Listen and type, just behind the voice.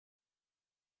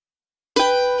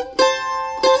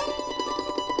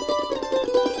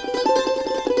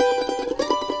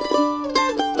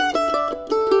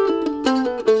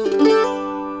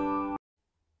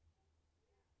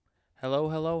Hello,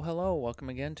 hello, hello. Welcome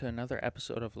again to another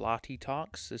episode of Lottie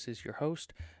Talks. This is your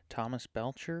host, Thomas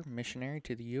Belcher, missionary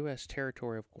to the U.S.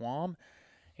 territory of Guam.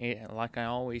 Like I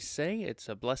always say, it's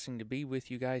a blessing to be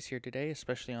with you guys here today,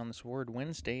 especially on this Word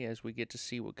Wednesday, as we get to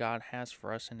see what God has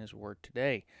for us in His Word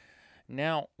today.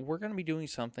 Now, we're going to be doing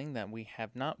something that we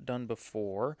have not done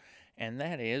before, and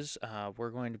that is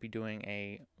we're going to be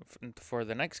doing for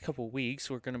the next couple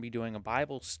weeks, we're going to be doing a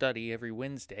Bible study every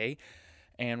Wednesday.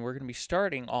 And we're going to be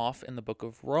starting off in the book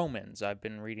of Romans. I've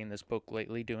been reading this book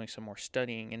lately, doing some more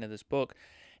studying into this book,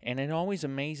 and it always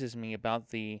amazes me about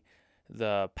the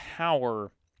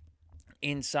power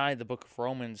inside the book of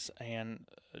Romans and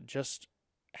just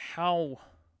how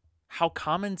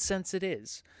common sense it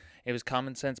is. It was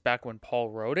common sense back when Paul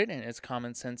wrote it, and it's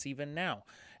common sense even now.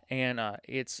 And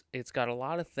it's got a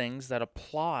lot of things that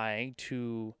apply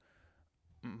to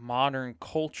modern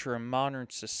culture and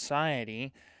modern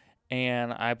society.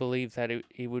 And I believe that it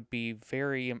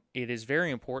is very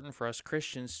important for us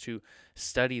Christians to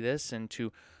study this and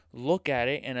to look at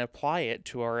it and apply it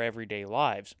to our everyday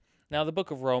lives. Now, the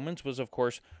book of Romans was, of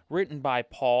course, written by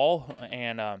Paul,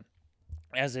 and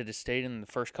as it is stated in the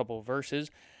first couple of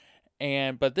verses,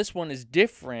 but this one is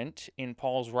different in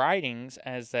Paul's writings,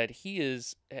 as that he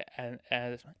is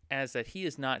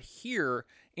not here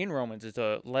in Romans. It's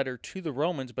a letter to the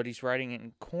Romans, but he's writing it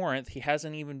in Corinth. He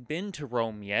hasn't even been to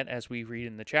Rome yet, as we read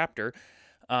in the chapter,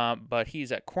 but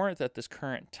he's at Corinth at this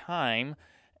current time,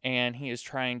 and he is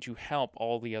trying to help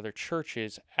all the other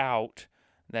churches out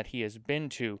that he has been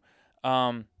to.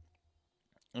 There's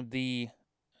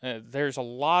a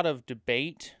lot of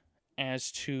debate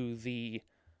as to the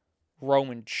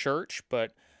Roman Church,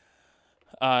 but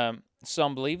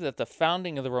some believe that the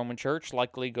founding of the Roman Church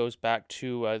likely goes back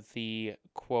to the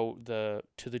quote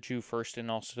to the Jew first and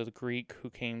also to the Greek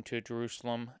who came to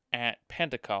Jerusalem at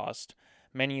Pentecost.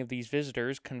 Many of these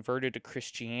visitors converted to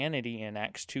Christianity in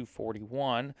Acts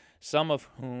 2:41, some of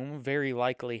whom very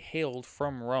likely hailed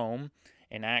from Rome.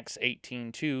 In Acts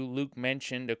 18:2, Luke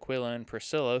mentioned Aquila and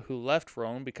Priscilla, who left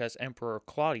Rome because Emperor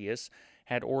Claudius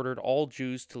had ordered all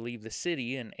Jews to leave the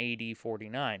city in AD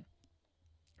 49.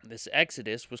 This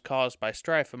exodus was caused by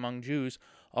strife among Jews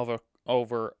over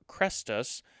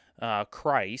Christus,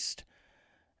 Christ.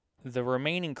 The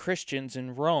remaining Christians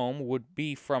in Rome would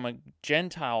be from a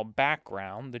Gentile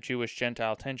background. The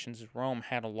Jewish-Gentile tensions in Rome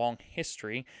had a long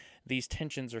history. These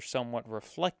tensions are somewhat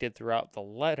reflected throughout the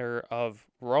letter of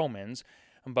Romans,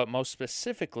 but most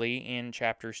specifically in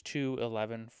chapters 2,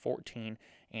 11, 14,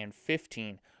 and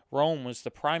 15. Rome was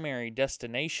the primary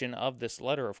destination of this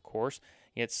letter, of course,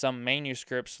 yet some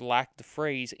manuscripts lack the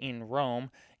phrase "in Rome,"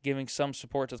 giving some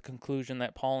support to the conclusion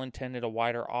that Paul intended a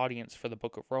wider audience for the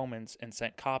book of Romans and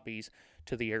sent copies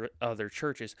to the other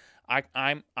churches.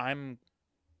 I'm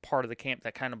part of the camp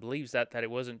that kind of believes that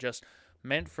it wasn't just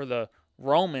meant for the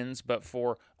Romans, but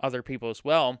for other people as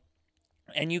well.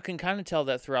 And you can kind of tell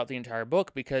that throughout the entire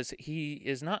book, because he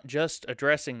is not just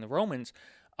addressing the Romans.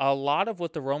 A lot of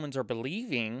what the Romans are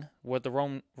believing, what the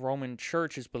Roman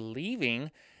church is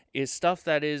believing, is stuff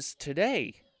that is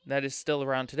today, that is still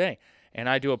around today. And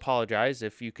I do apologize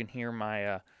if you can hear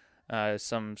my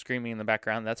some screaming in the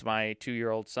background. That's my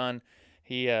 2-year-old son.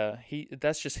 He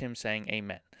that's just him saying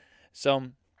amen.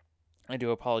 So I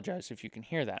do apologize if you can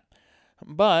hear that.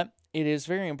 But it is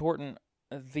very important.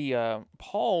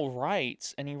 Paul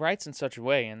writes, and he writes in such a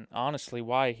way, and honestly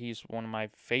why he's one of my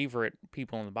favorite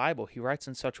people in the Bible, he writes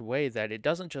in such a way that it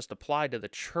doesn't just apply to the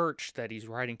church that he's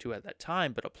writing to at that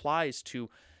time, but applies to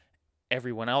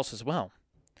everyone else as well.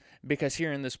 Because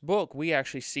here in this book, we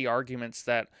actually see arguments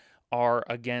that are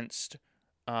against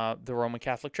the Roman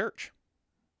Catholic Church.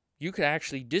 You could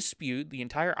actually dispute the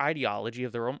entire ideology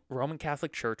of the Roman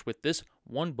Catholic Church with this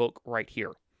one book right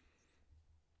here,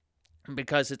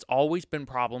 because it's always been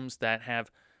problems that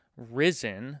have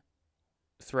risen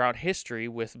throughout history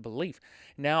with belief.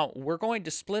 Now, we're going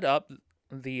to split up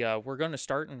we're going to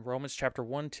start in Romans chapter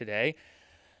 1 today,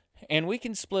 and we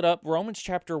can split up Romans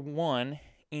chapter 1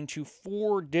 into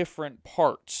 4 different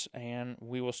parts, and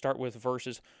we will start with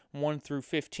verses 1 through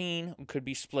 15. It could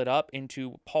be split up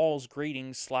into Paul's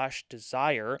greetings /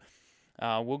 desire.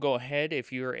 We'll go ahead,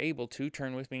 if you're able to,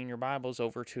 turn with me in your Bibles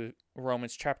over to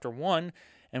Romans chapter 1,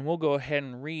 and we'll go ahead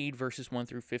and read verses 1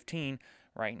 through 15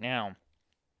 right now.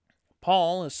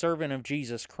 Paul, a servant of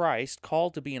Jesus Christ,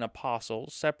 called to be an apostle,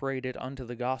 separated unto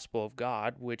the gospel of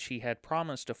God, which he had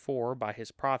promised afore by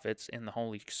his prophets in the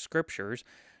Holy Scriptures,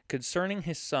 concerning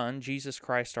his Son, Jesus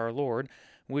Christ our Lord,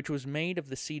 which was made of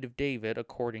the seed of David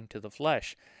according to the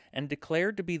flesh, and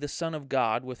declared to be the Son of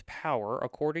God with power,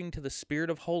 according to the Spirit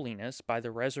of holiness, by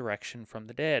the resurrection from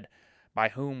the dead, by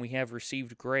whom we have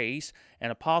received grace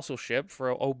and apostleship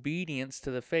for obedience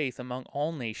to the faith among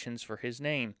all nations for his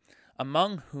name,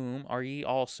 among whom are ye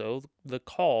also the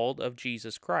called of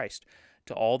Jesus Christ.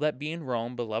 To all that be in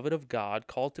Rome, beloved of God,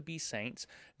 called to be saints,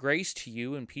 grace to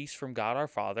you and peace from God our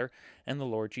Father and the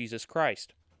Lord Jesus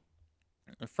Christ.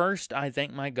 First, I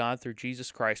thank my God through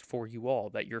Jesus Christ for you all,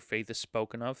 that your faith is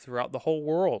spoken of throughout the whole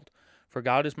world. For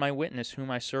God is my witness,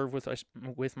 whom I serve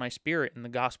with my spirit in the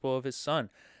gospel of his Son,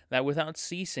 that without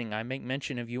ceasing I make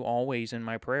mention of you always in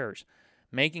my prayers,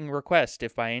 making request,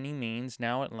 if by any means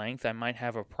now at length I might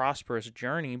have a prosperous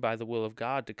journey by the will of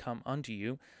God to come unto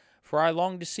you. For I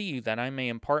long to see you, that I may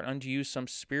impart unto you some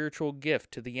spiritual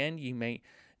gift, to the end ye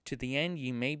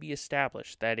may be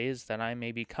established, that is, that I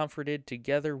may be comforted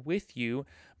together with you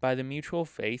by the mutual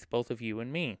faith, both of you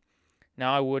and me.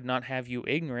 Now I would not have you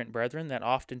ignorant, brethren, that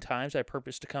oftentimes I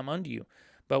purposed to come unto you,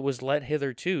 but was let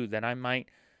hitherto, that I might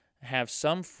have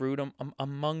some fruit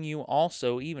among you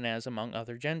also, even as among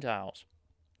other Gentiles.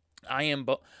 I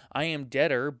am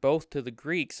debtor both to the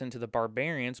Greeks and to the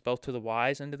barbarians, both to the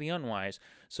wise and to the unwise.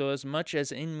 So as much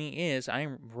as in me is, I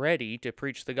am ready to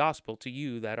preach the gospel to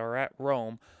you that are at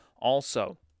Rome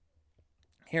also.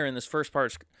 Here in this first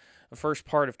part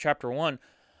of chapter 1,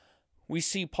 we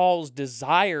see Paul's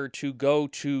desire to go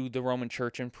to the Roman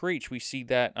church and preach. We see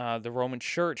that the Roman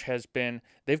church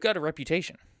they've got a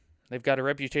reputation. They've got a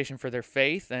reputation for their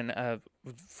faith and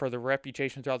for the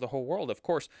reputation throughout the whole world. Of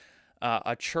course,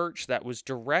 a church that was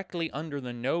directly under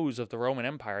the nose of the Roman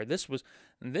Empire. This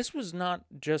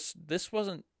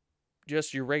wasn't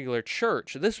just your regular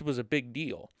church. This was a big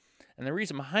deal. And the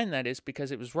reason behind that is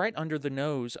because it was right under the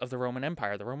nose of the Roman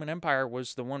Empire. The Roman Empire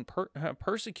was the one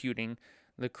persecuting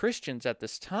the Christians at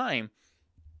this time,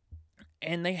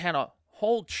 and they had a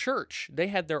whole church. They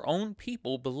had their own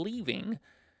people believing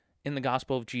in the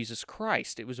gospel of Jesus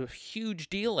Christ. It was a huge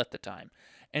deal at the time.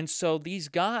 And so these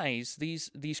guys,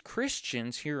 these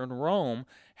Christians here in Rome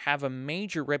have a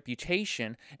major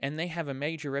reputation, and they have a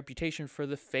major reputation for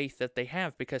the faith that they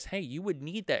have, because, hey, you would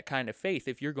need that kind of faith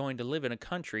if you're going to live in a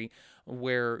country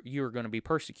where you're going to be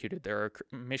persecuted. There are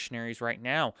missionaries right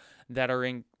now that are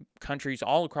in countries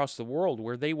all across the world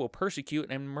where they will persecute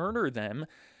and murder them,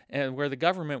 and where the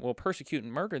government will persecute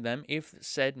and murder them if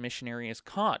said missionary is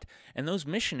caught. And those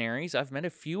missionaries, I've met a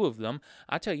few of them,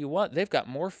 I tell you what, they've got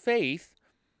more faith.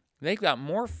 They've got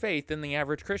more faith than the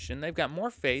average Christian. They've got more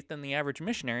faith than the average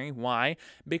missionary. Why?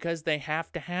 Because they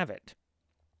have to have it.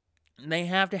 They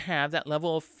have to have that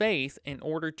level of faith in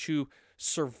order to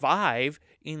survive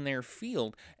in their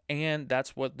field. And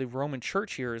that's what the Roman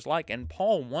church here is like. And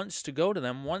Paul wants to go to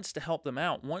them, wants to help them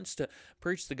out, wants to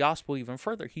preach the gospel even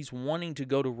further. He's wanting to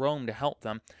go to Rome to help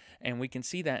them. And we can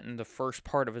see that in the first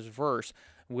part of his verse,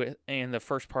 in the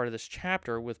first part of this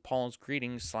chapter, with Paul's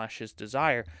greetings / his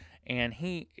desire. And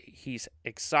he's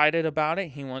excited about it.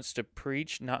 He wants to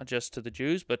preach not just to the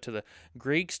Jews, but to the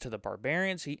Greeks, to the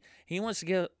barbarians. He wants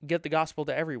to get the gospel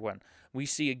to everyone. We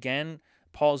see again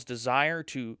Paul's desire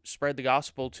to spread the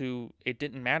gospel to, it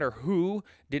didn't matter who,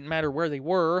 didn't matter where they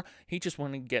were. He just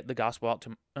wanted to get the gospel out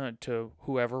to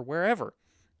whoever, wherever.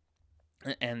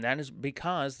 And that is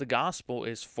because the gospel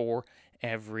is for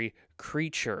every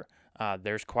creature.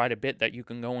 There's quite a bit that you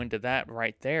can go into that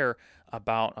right there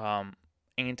about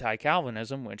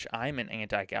anti-Calvinism, which I'm an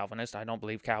anti-Calvinist. I don't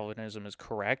believe Calvinism is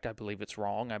correct. I believe it's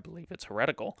wrong. I believe it's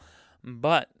heretical.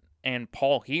 And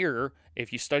Paul here,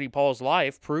 if you study Paul's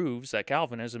life, proves that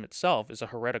Calvinism itself is a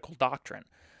heretical doctrine.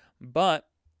 But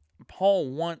Paul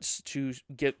wants to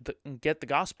get the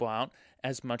gospel out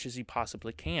as much as he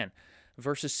possibly can.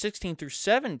 Verses 16 through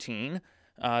 17,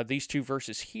 these two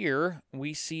verses here,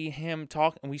 we see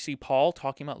Paul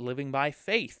talking about living by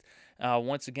faith.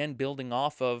 Once again, building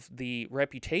off of the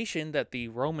reputation that the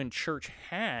Roman church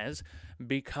has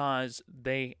because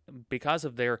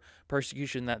of their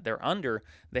persecution that they're under.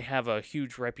 They have a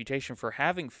huge reputation for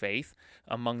having faith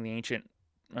among the ancient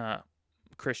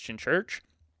Christian church.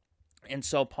 And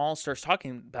so Paul starts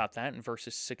talking about that in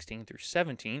verses 16 through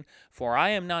 17. For I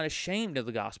am not ashamed of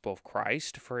the gospel of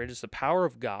Christ, for it is the power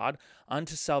of God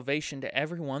unto salvation to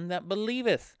everyone that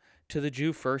believeth, to the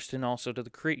Jew first and also to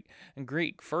the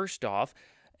Greek. First off,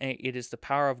 it is the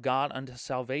power of God unto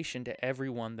salvation to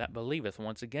everyone that believeth.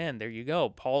 Once again, there you go.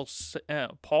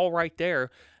 Paul right there,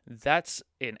 that's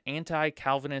an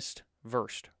anti-Calvinist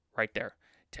verse right there.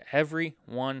 To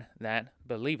everyone that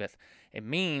believeth. It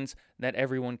means that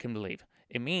everyone can believe.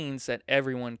 It means that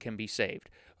everyone can be saved.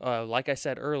 Like I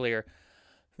said earlier,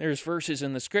 there's verses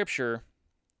in the scripture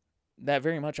that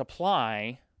very much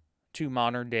apply to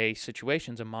modern day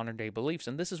situations and modern day beliefs,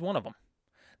 and this is one of them.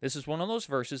 This is one of those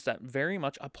verses that very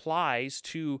much applies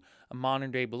to a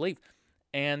modern day belief.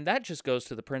 And that just goes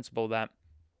to the principle that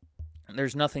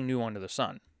there's nothing new under the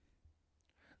sun.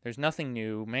 There's nothing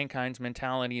new. Mankind's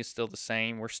mentality is still the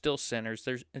same. We're still sinners.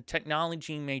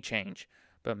 Technology may change,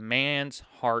 but man's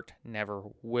heart never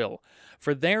will.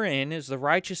 For therein is the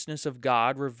righteousness of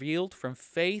God revealed from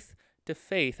faith to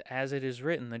faith, as it is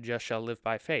written, the just shall live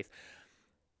by faith.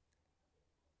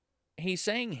 He's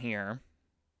saying here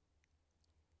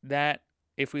that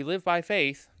if we live by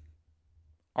faith,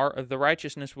 the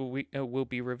righteousness will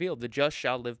be revealed. The just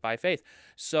shall live by faith.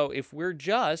 So if we're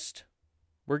just,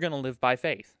 we're going to live by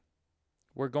faith.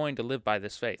 We're going to live by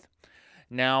this faith.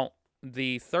 Now,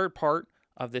 the third part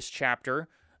of this chapter,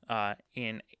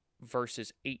 in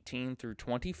verses 18 through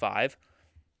 25,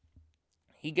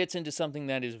 he gets into something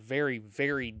that is very,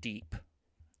 very deep.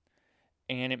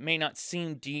 And it may not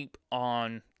seem deep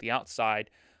on the outside,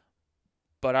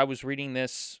 but I was reading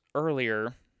this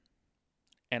earlier,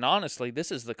 and honestly,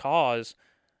 this is the cause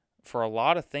for a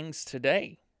lot of things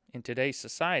today, in today's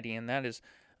society, and that is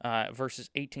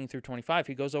verses 18 through 25.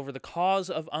 He goes over the cause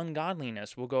of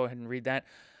ungodliness. We'll go ahead and read that.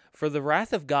 For the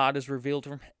wrath of God is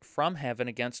revealed from heaven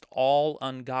against all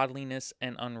ungodliness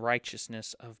and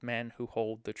unrighteousness of men who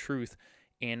hold the truth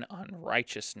in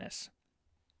unrighteousness.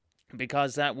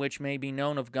 Because that which may be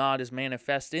known of God is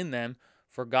manifest in them,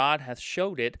 for God hath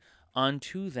showed it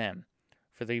unto them.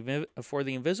 For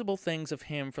the invisible things of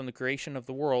him from the creation of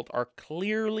the world are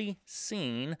clearly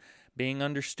seen, being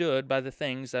understood by the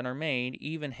things that are made,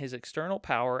 even his external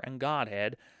power and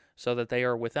Godhead, so that they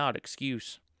are without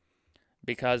excuse.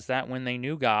 Because that when they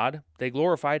knew God, they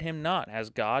glorified him not as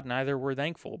God, neither were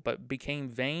thankful, but became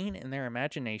vain in their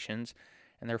imaginations,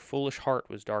 and their foolish heart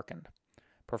was darkened.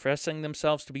 Professing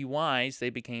themselves to be wise,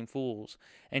 they became fools,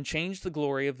 and changed the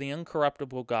glory of the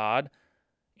uncorruptible God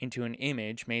into an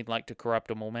image made like to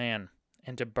corruptible man,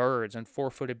 and to birds, and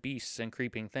four-footed beasts, and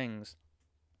creeping things.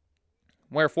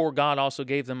 Wherefore God also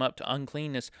gave them up to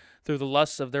uncleanness through the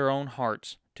lusts of their own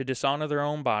hearts, to dishonor their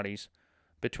own bodies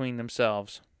between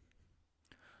themselves,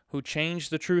 who changed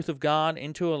the truth of God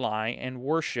into a lie, and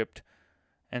worshipped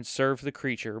and served the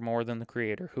creature more than the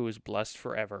Creator, who is blessed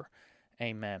forever.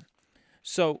 Amen.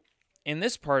 So, in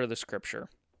this part of the Scripture,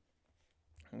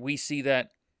 we see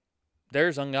that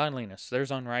there's ungodliness,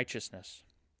 there's unrighteousness,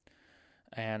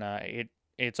 and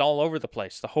it's all over the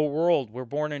place. The whole world, we're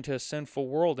born into a sinful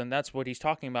world, and that's what he's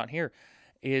talking about here,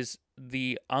 is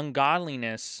the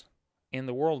ungodliness in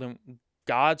the world and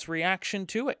God's reaction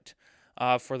to it.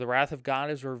 For the wrath of God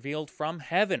is revealed from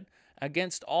heaven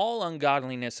against all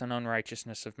ungodliness and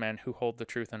unrighteousness of men who hold the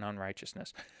truth in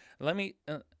unrighteousness.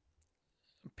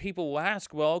 People will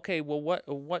ask, well, okay, well,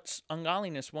 what's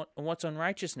ungodliness? What's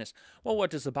unrighteousness? Well, what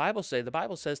does the Bible say? The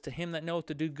Bible says, to him that knoweth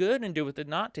to do good and doeth it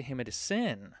not, to him it is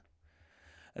sin.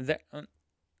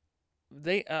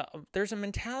 There's a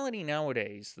mentality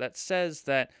nowadays that says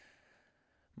that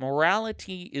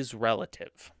morality is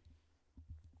relative.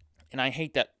 And I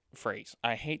hate that phrase.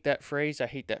 I hate that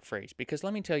phrase. Because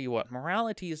let me tell you what,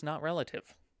 morality is not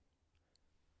relative.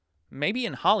 Maybe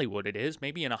in Hollywood it is.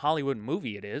 Maybe in a Hollywood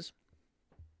movie it is.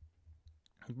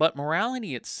 But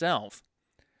morality itself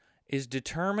is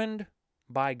determined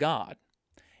by God,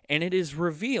 and it is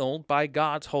revealed by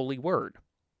God's holy word.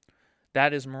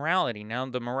 That is morality. Now,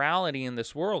 the morality in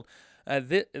this world,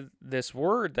 this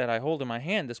word that I hold in my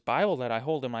hand, this Bible that I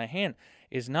hold in my hand,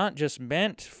 is not just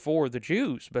meant for the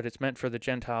Jews, but it's meant for the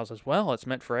Gentiles as well. It's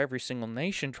meant for every single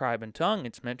nation, tribe, and tongue.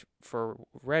 It's meant for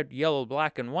red, yellow,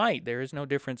 black, and white. There is no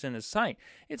difference in His sight.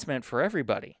 It's meant for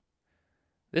everybody.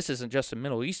 This isn't just a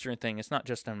Middle Eastern thing. It's not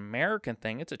just an American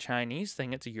thing. It's a Chinese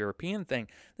thing. It's a European thing.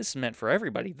 This is meant for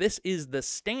everybody. This is the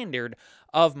standard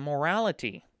of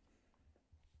morality.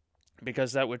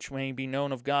 Because that which may be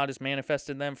known of God is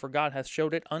manifested in them, for God hath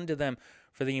showed it unto them.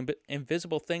 For the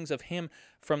invisible things of him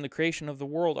from the creation of the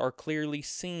world are clearly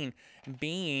seen,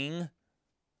 being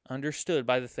understood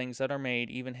by the things that are made,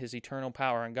 even his eternal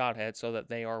power and Godhead, so that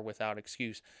they are without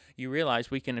excuse. You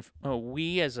realize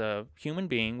we as a human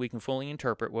being, we can fully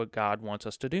interpret what God wants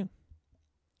us to do.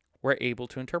 We're able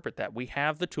to interpret that. We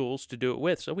have the tools to do it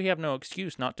with, so we have no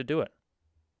excuse not to do it.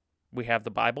 We have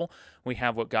the Bible. We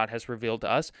have what God has revealed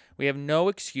to us. We have no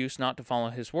excuse not to follow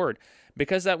his word.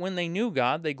 Because that when they knew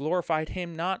God, they glorified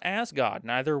him not as God,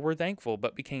 neither were thankful,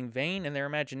 but became vain in their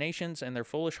imaginations, and their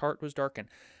foolish heart was darkened.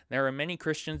 There are many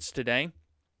Christians today,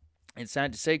 it's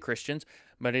sad to say Christians,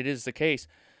 but it is the case,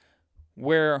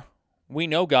 where we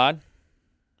know God,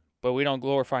 but we don't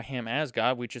glorify him as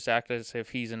God. We just act as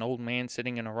if he's an old man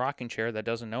sitting in a rocking chair that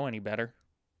doesn't know any better.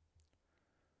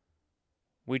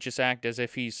 We just act as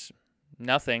if he's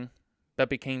nothing, but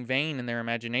became vain in their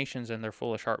imaginations, and their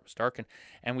foolish heart was darkened.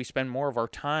 And we spend more of our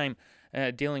time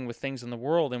dealing with things in the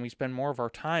world, and we spend more of our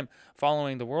time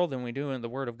following the world than we do in the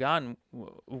Word of God, and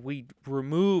we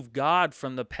remove God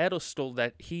from the pedestal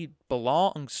that He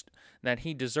belongs, that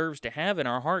He deserves to have in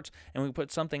our hearts, and we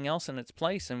put something else in its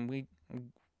place, and we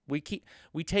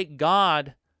take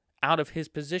God out of His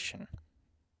position.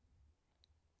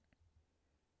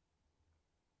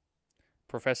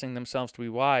 Professing themselves to be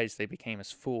wise, they became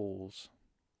as fools.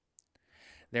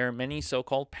 There are many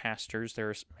so-called pastors, there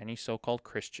are many so-called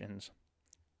Christians.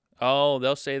 Oh,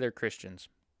 they'll say they're Christians.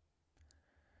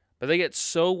 But they get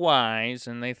so wise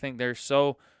and they think they're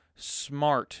so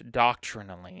smart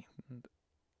doctrinally.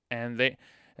 And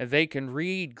they can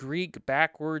read Greek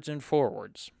backwards and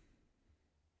forwards.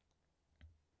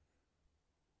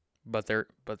 But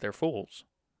they're fools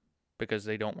because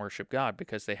they don't worship God,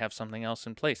 because they have something else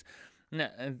in place. Now,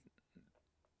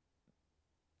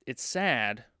 it's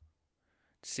sad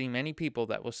to see many people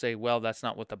that will say, well, that's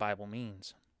not what the Bible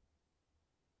means.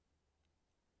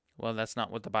 Well, that's not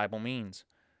what the Bible means.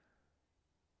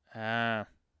 They're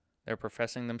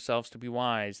professing themselves to be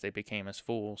wise. They became as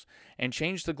fools, and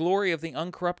changed the glory of the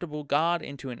uncorruptible God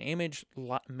into an image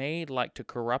made like to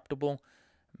corruptible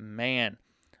man.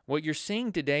 What you're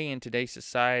seeing today in today's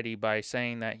society by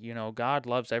saying that, God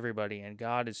loves everybody and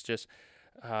God is just,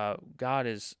 God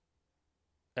is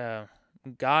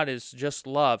just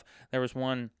love. There was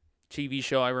one TV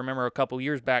show I remember a couple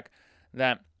years back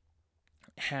that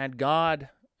had God,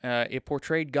 it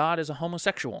portrayed God as a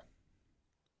homosexual.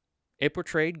 It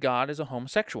portrayed God as a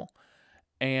homosexual.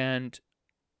 And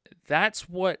that's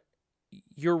what,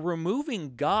 you're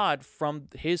removing God from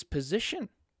His position.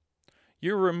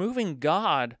 You're removing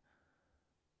God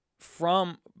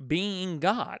from being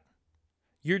God.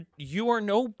 You are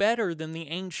no better than the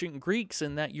ancient Greeks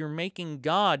in that you're making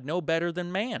God no better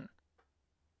than man.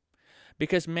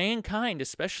 Because mankind,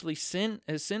 especially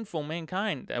sinful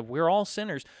mankind, we're all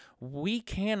sinners, we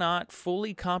cannot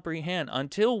fully comprehend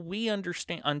until you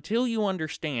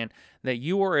understand that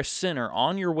you are a sinner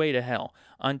on your way to hell.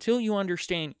 Until you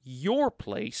understand your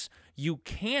place, you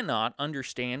cannot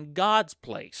understand God's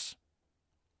place.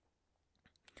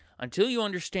 Until you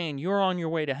understand you're on your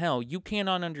way to hell, you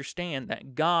cannot understand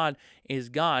that God is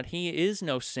God. He is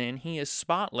no sin. He is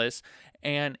spotless,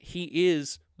 and He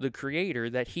is the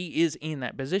Creator, that He is in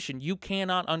that position. You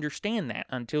cannot understand that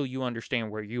until you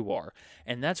understand where you are.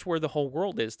 And that's where the whole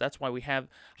world is. That's why we have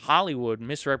Hollywood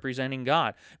misrepresenting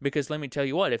God. Because let me tell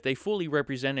you what, if they fully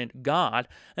represented God,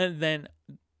 then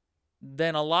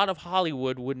a lot of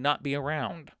Hollywood would not be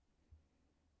around.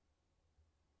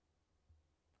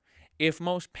 If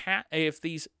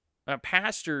these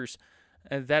pastors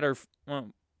that are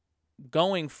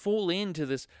going full into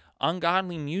this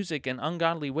ungodly music and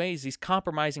ungodly ways, these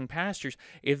compromising pastors,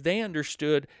 if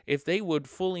they would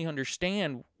fully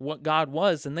understand what God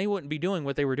was, then they wouldn't be doing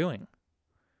what they were doing.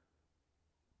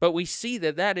 But we see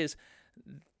that is,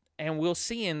 and we'll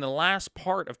see in the last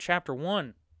part of chapter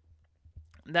 1,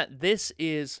 that this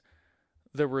is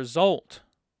the result.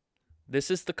 This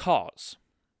is the cause.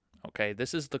 Okay,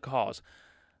 this is the cause.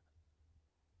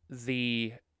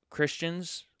 The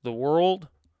Christians, the world,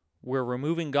 we're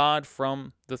removing God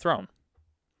from the throne.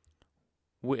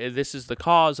 This is the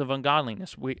cause of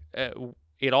ungodliness.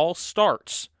 It all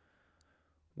starts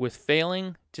with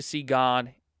failing to see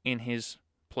God in His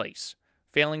place.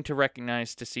 Failing to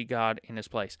recognize to see God in His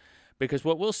place. Because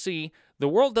what we'll see, the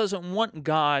world doesn't want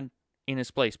God in His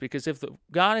place. Because if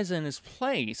God is in His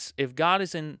place, if God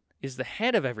is the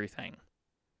head of everything,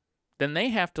 then they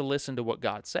have to listen to what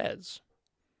God says.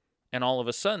 And all of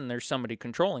a sudden, there's somebody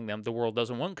controlling them. The world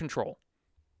doesn't want control.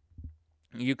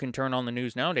 You can turn on the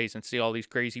news nowadays and see all these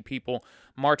crazy people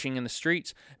marching in the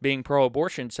streets, being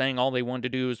pro-abortion, saying all they want to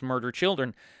do is murder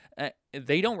children.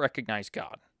 They don't recognize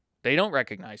God. They don't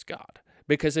recognize God.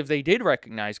 Because if they did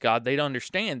recognize God, they'd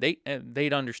understand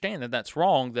that that's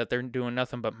wrong, that they're doing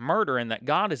nothing but murder, and that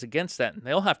God is against that, and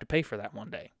they'll have to pay for that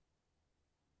one day.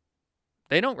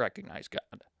 They don't recognize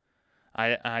God.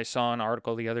 I saw an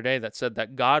article the other day that said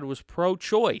that God was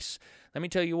pro-choice. Let me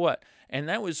tell you what, and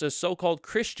that was a so-called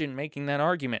Christian making that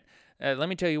argument. Let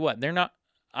me tell you what, they're not.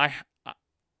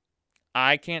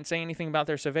 I can't say anything about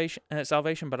their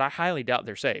salvation, but I highly doubt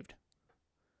they're saved.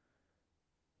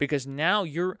 Because now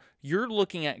you're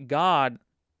looking at God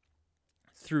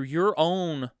through your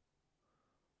own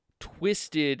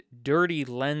twisted, dirty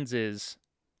lenses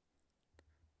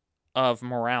of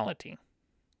morality.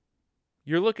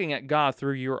 You're looking at God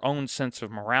through your own sense of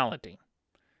morality.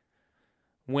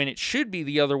 When it should be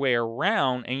the other way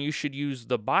around, and you should use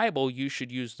the Bible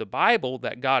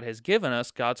that God has given us,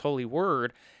 God's holy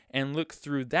word, and look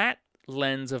through that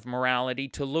lens of morality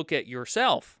to look at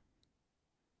yourself.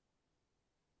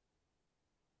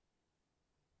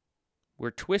 We're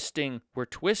twisting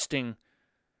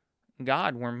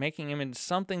God. We're making him into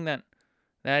something that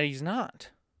he's not.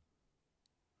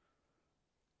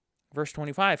 Verse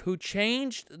 25, who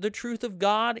changed the truth of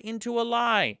God into a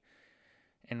lie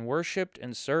and worshipped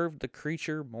and served the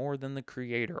creature more than the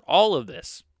Creator. All of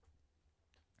this,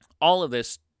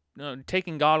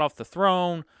 taking God off the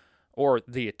throne, or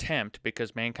the attempt,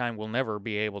 because mankind will never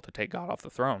be able to take God off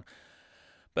the throne.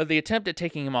 But the attempt at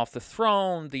taking him off the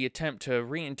throne, the attempt to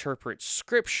reinterpret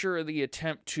Scripture, the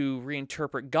attempt to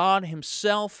reinterpret God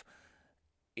himself,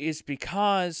 is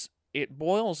because it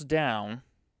boils down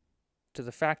to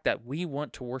the fact that we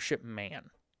want to worship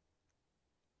man.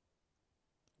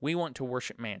 We want to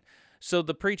worship man. So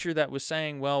the preacher that was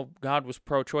saying, well, God was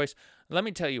pro-choice, let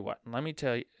me tell you what. Let me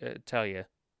tell you,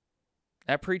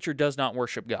 that preacher does not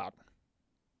worship God.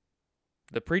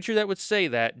 The preacher that would say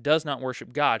that does not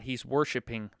worship God. He's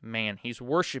worshiping man. He's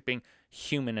worshiping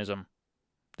humanism.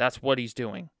 That's what he's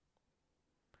doing.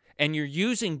 And you're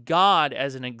using God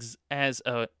as an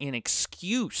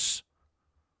excuse,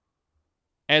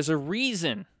 as a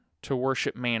reason to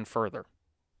worship man further.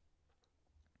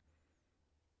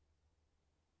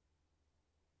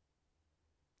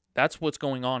 That's what's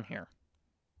going on here.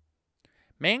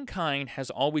 Mankind has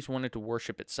always wanted to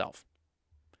worship itself.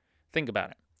 Think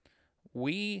about it.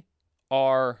 We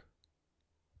are,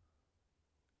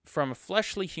 from a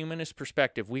fleshly humanist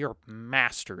perspective, we are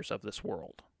masters of this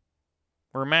world.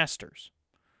 We're masters.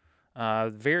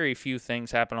 Very few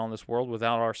things happen on this world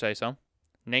without our say-so.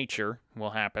 Nature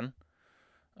will happen.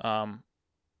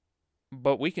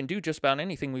 But we can do just about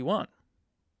anything we want.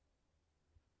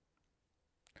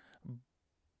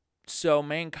 So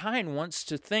mankind wants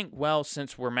to think, well,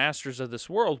 since we're masters of this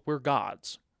world, we're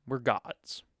gods. We're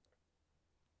gods.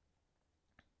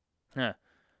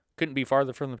 Couldn't be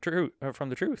farther from the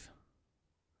truth.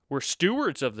 We're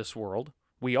stewards of this world.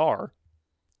 We are.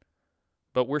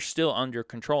 But we're still under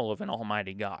control of an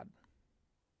almighty God.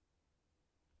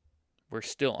 We're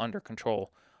still under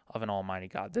control of an almighty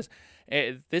God. This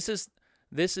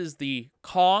is the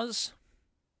cause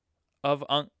of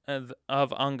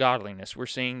ungodliness. We're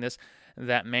seeing this,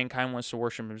 that mankind wants to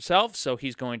worship himself, so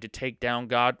he's going to take down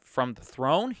God from the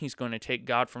throne. He's going to take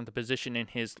God from the position in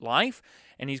his life,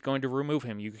 and he's going to remove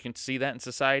him. You can see that in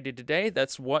society today.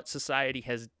 That's what society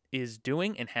is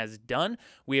doing and has done.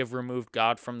 We have removed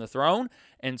God from the throne,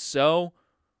 and so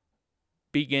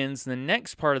begins the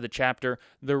next part of the chapter,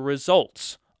 the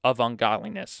results of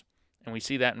ungodliness. And we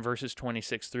see that in verses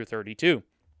 26 through 32.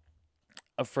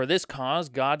 For this cause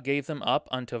God gave them up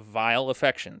unto vile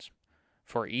affections.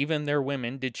 For even their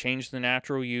women did change the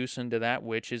natural use into that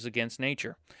which is against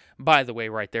nature. By the way,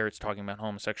 right there it's talking about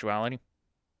homosexuality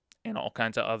and all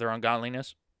kinds of other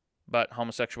ungodliness. But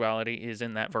homosexuality is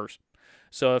in that verse.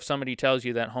 So if somebody tells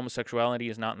you that homosexuality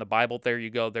is not in the Bible, there you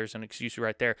go. There's an excuse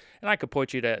right there. And I could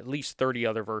point you to at least 30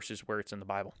 other verses where it's in the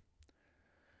Bible.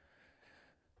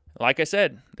 Like I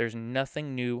said, there's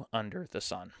nothing new under the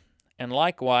sun. And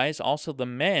likewise, also the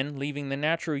men, leaving the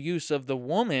natural use of the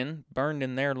woman, burned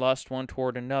in their lust one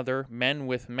toward another, men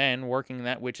with men, working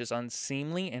that which is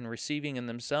unseemly, and receiving in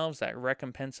themselves that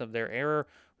recompense of their error,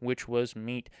 which was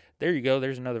meat. There you go,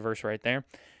 there's another verse right there.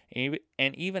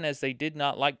 And even as they did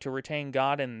not like to retain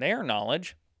God in their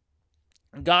knowledge,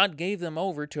 God gave them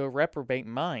over to a reprobate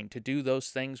mind, to do those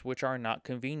things which are not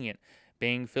convenient,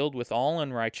 being filled with all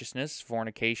unrighteousness,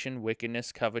 fornication,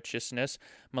 wickedness, covetousness,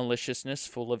 maliciousness,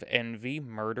 full of envy,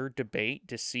 murder, debate,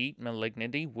 deceit,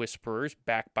 malignity, whisperers,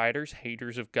 backbiters,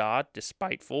 haters of God,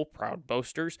 despiteful, proud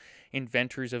boasters,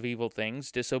 inventors of evil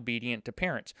things, disobedient to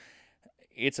parents.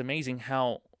 It's amazing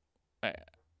how...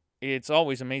 It's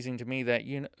always amazing to me that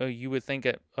you would think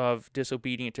of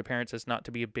disobedient to parents as not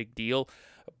to be a big deal,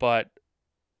 but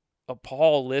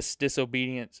Paul lists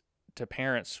disobedience to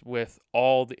parents with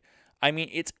all the... I mean,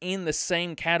 it's in the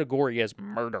same category as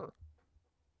murder.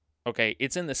 Okay,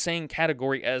 it's in the same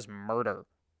category as murder.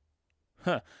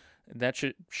 That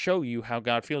should show you how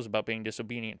God feels about being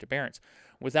disobedient to parents.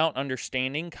 Without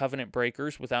understanding, covenant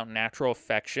breakers, without natural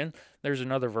affection. There's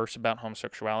another verse about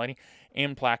homosexuality.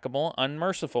 Implacable,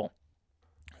 unmerciful,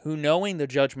 who knowing the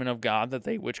judgment of God, that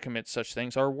they which commit such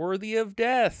things are worthy of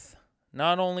death,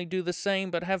 not only do the same,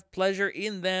 but have pleasure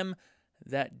in them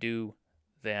that do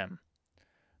them.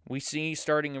 We see,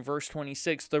 starting in verse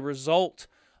 26, the result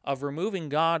of removing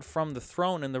God from the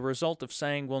throne and the result of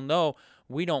saying, well, no,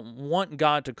 we don't want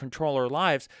God to control our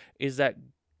lives, is that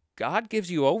God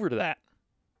gives you over to that.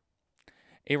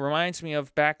 It reminds me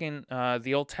of back in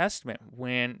the Old Testament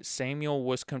when Samuel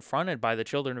was confronted by the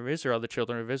children of Israel. The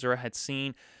children of Israel had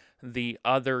seen the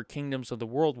other kingdoms of the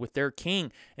world with their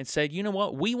king and said, you know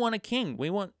what, we want a king. We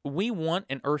want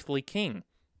an earthly king.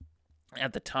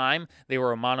 At the time, they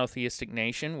were a monotheistic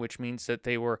nation, which means that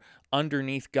they were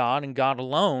underneath God and God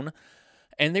alone.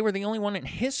 And they were the only one in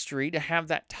history to have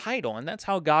that title. And that's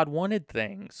how God wanted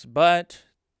things. But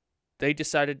they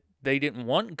decided they didn't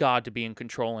want God to be in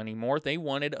control anymore. They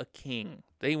wanted a king.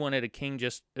 They wanted a king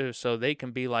just so they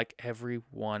can be like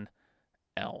everyone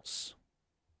else.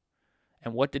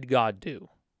 And what did God do?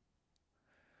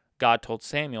 God told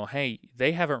Samuel, hey,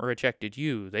 they haven't rejected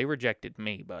you. They rejected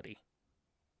me, buddy.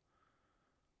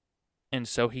 And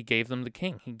so he gave them the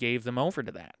king. He gave them over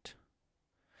to that.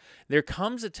 There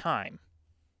comes a time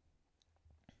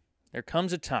where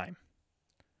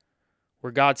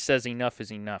God says enough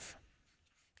is enough.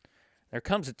 There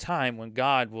comes a time when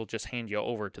God will just hand you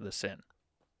over to the sin.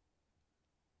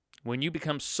 When you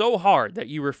become so hard that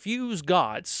you refuse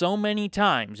God so many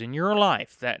times in your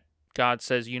life that God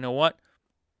says, you know what?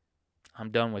 I'm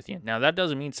done with you. Now, that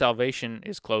doesn't mean salvation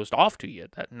is closed off to you.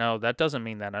 That doesn't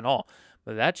mean that at all.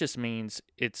 But that just means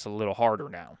it's a little harder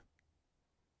now.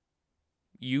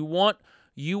 You want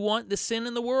the sin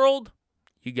in the world?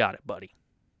 You got it, buddy.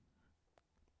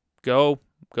 Go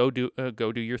do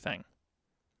your thing.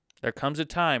 There comes a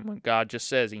time when God just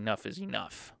says enough is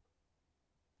enough.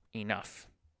 Enough.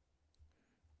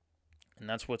 And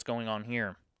that's what's going on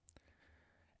here.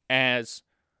 As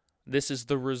this is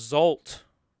the result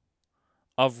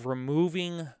of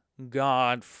removing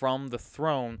God from the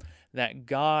throne, that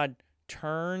God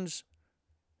turns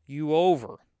you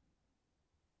over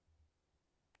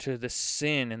to the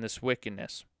sin and this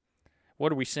wickedness.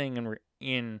 What are we seeing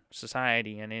in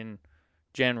society and in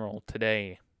general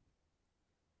today?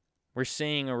 We're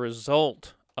seeing a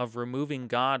result of removing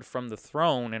God from the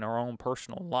throne in our own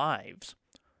personal lives.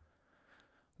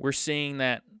 We're seeing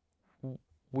that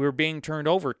we're being turned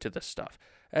over to this stuff.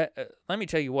 Let me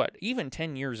tell you what, even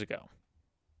 10 years ago,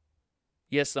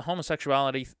 yes, the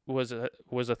homosexuality was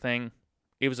a thing.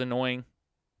 It was annoying.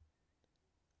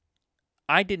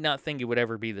 I did not think it would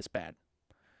ever be this bad,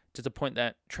 to the point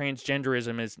that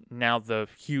transgenderism is now the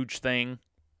huge thing.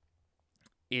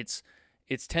 It's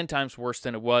 10 times worse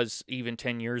than it was even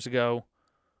 10 years ago.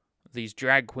 These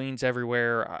drag queens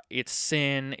everywhere. It's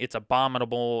sin. It's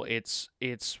abominable. It's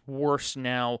worse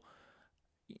now.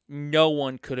 No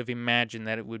one could have imagined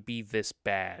that it would be this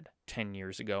bad 10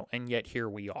 years ago, and yet here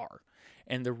we are.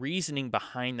 And the reasoning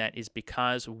behind that is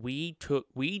because we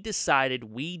decided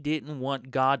we didn't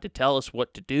want God to tell us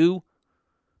what to do.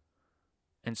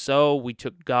 And so we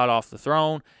took God off the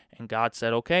throne, and God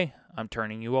said, okay, I'm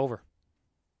turning you over.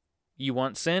 You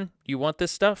want sin? You want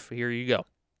this stuff? Here you go.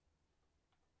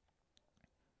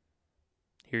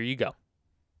 Here you go.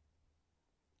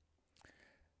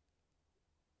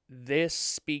 This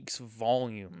speaks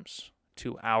volumes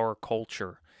to our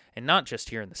culture, and not just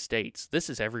here in the States. This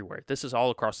is everywhere. This is all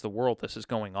across the world. This is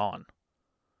going on.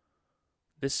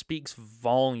 This speaks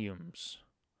volumes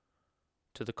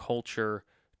to the culture,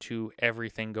 to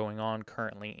everything going on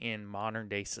currently in modern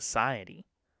day society.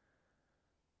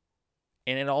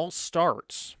 And it all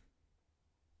starts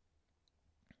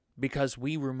because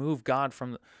we remove God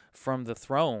from the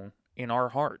throne in our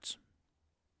hearts.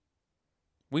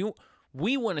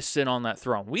 We want to sit on that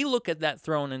throne. We look at that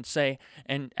throne and say,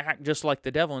 and act just like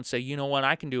the devil and say, you know what,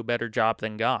 I can do a better job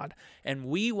than God. And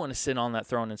we want to sit on that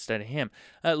throne instead of him.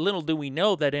 Little do we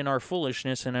know that in our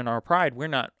foolishness and in our pride, we're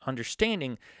not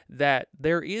understanding that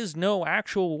there is no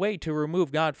actual way to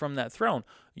remove God from that throne.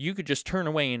 You could just turn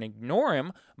away and ignore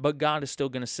him, but God is still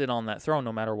going to sit on that throne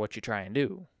no matter what you try and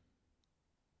do.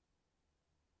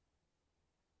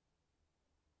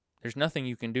 There's nothing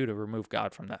you can do to remove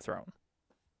God from that throne.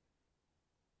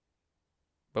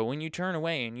 But when you turn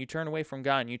away and you turn away from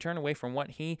God and you turn away from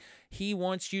what he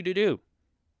wants you to do,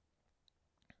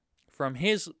 from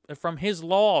his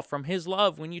law, from his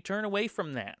love, when you turn away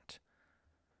from that,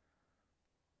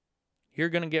 you're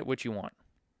going to get what you want.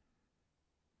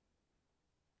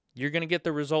 You're going to get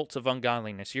the results of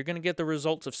ungodliness. You're going to get the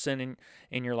results of sin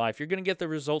in your life. You're going to get the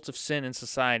results of sin in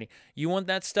society. You want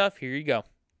that stuff? Here you go.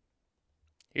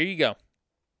 Here you go.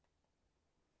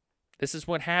 This is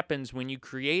what happens when you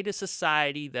create a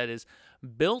society that is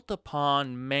built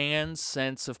upon man's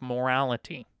sense of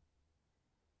morality.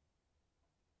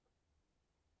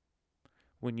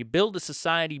 When you build a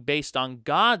society based on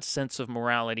God's sense of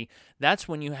morality, that's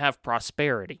when you have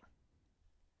prosperity.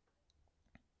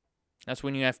 That's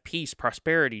when you have peace,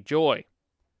 prosperity, joy.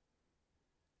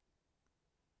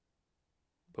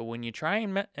 But when you try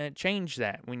and change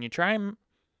that, when you try and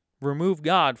remove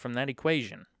God from that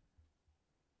equation,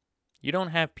 You don't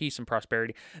have peace and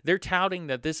prosperity. They're touting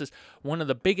that this is one of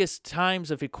the biggest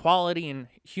times of equality in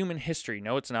human history.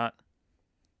 No, it's not.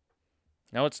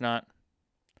 No, it's not.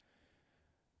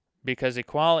 Because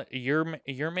equality,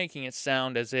 you're making it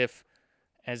sound as if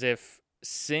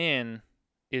sin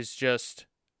is just,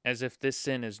 as if this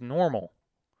sin is normal,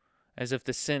 as if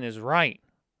the sin is right.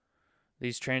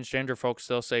 These transgender folks,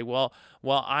 they'll say, well,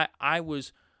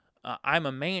 I'm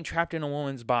a man trapped in a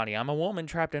woman's body. I'm a woman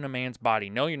trapped in a man's body.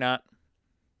 No, you're not.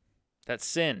 That's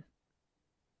sin.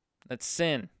 That's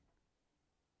sin. In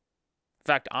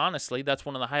fact, honestly, that's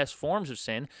one of the highest forms of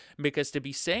sin, because to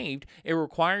be saved, it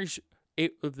requires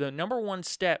the number one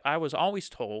step. I was always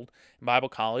told in Bible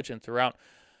college and throughout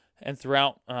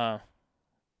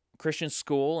Christian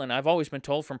school, and I've always been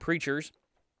told from preachers,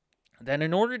 that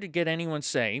in order to get anyone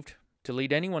saved, to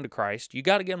lead anyone to Christ, you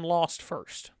got to get them lost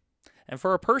first. And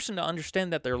for a person to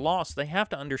understand that they're lost, they have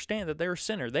to understand that they're a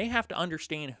sinner. They have to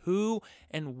understand who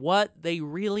and what they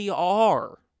really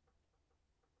are.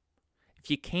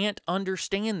 If you can't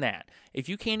understand that, if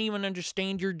you can't even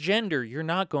understand your gender, you're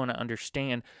not going to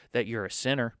understand that you're a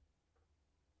sinner.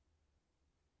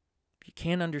 If you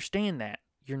can't understand that,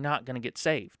 you're not going to get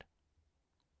saved.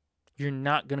 You're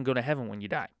not going to go to heaven when you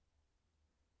die.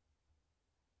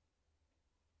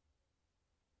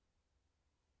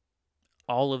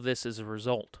 All of this is a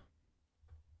result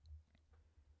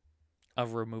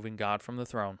of removing God from the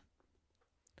throne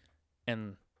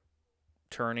and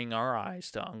turning our eyes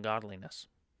to ungodliness.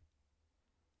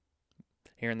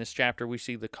 Here in this chapter, we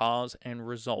see the cause and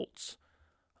results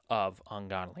of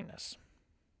ungodliness.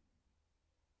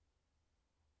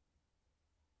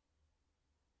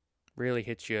 Really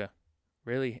hits you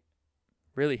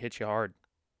hard.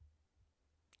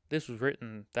 This was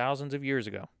written thousands of years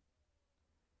ago,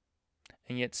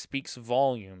 and yet speaks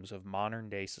volumes of modern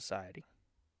day society.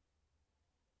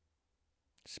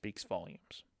 Speaks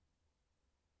volumes.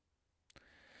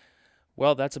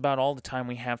 Well, that's about all the time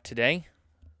we have today.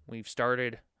 We've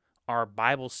started our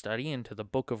Bible study into the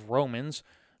book of Romans,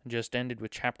 just ended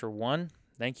with chapter 1.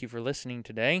 Thank you for listening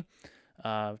today.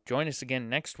 Join us again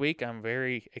next week. I'm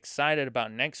very excited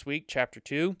about next week, chapter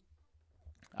 2.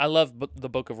 I love the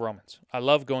book of Romans. I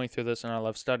love going through this, and I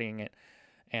love studying it.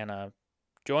 And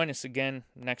join us again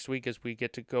next week as we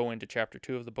get to go into chapter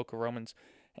 2 of the book of Romans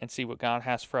and see what God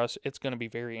has for us. It's going to be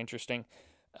very interesting.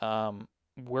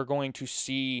 We're going to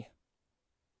see,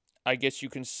 I guess you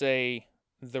can say,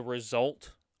 the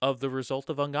result of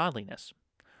ungodliness.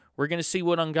 We're going to see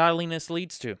what ungodliness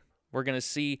leads to. We're going to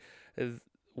see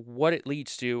what it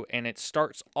leads to, and it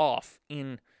starts off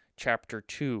in chapter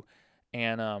 2,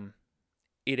 and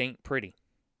it ain't pretty.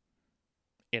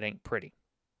 It ain't pretty.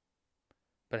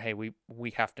 But hey, we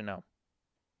have to know.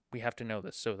 We have to know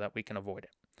this so that we can avoid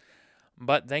it.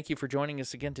 But thank you for joining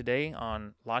us again today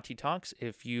on Lottie Talks.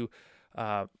 If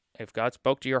God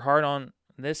spoke to your heart on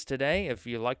this today, if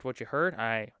you liked what you heard,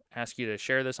 I ask you to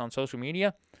share this on social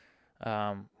media.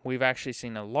 We've actually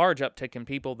seen a large uptick in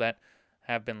people that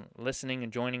have been listening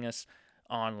and joining us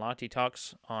on Lottie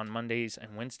Talks on Mondays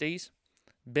and Wednesdays.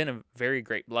 Been a very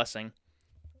great blessing.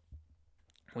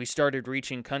 We started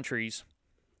reaching countries.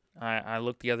 I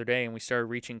looked the other day, and we started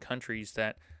reaching countries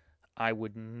that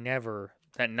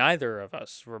that neither of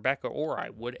us, Rebecca or I,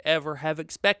 would ever have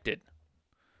expected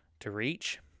to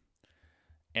reach.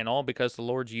 And all because the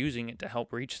Lord's using it to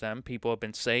help reach them. People have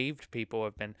been saved. People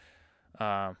have been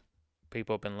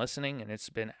listening, and it's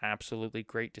been absolutely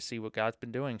great to see what God's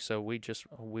been doing. So we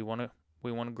want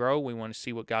to grow. We want to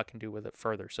see what God can do with it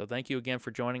further. So thank you again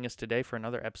for joining us today for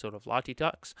another episode of Lottie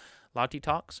Talks. Lottie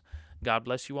Talks. God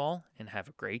bless you all, and have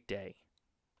a great day.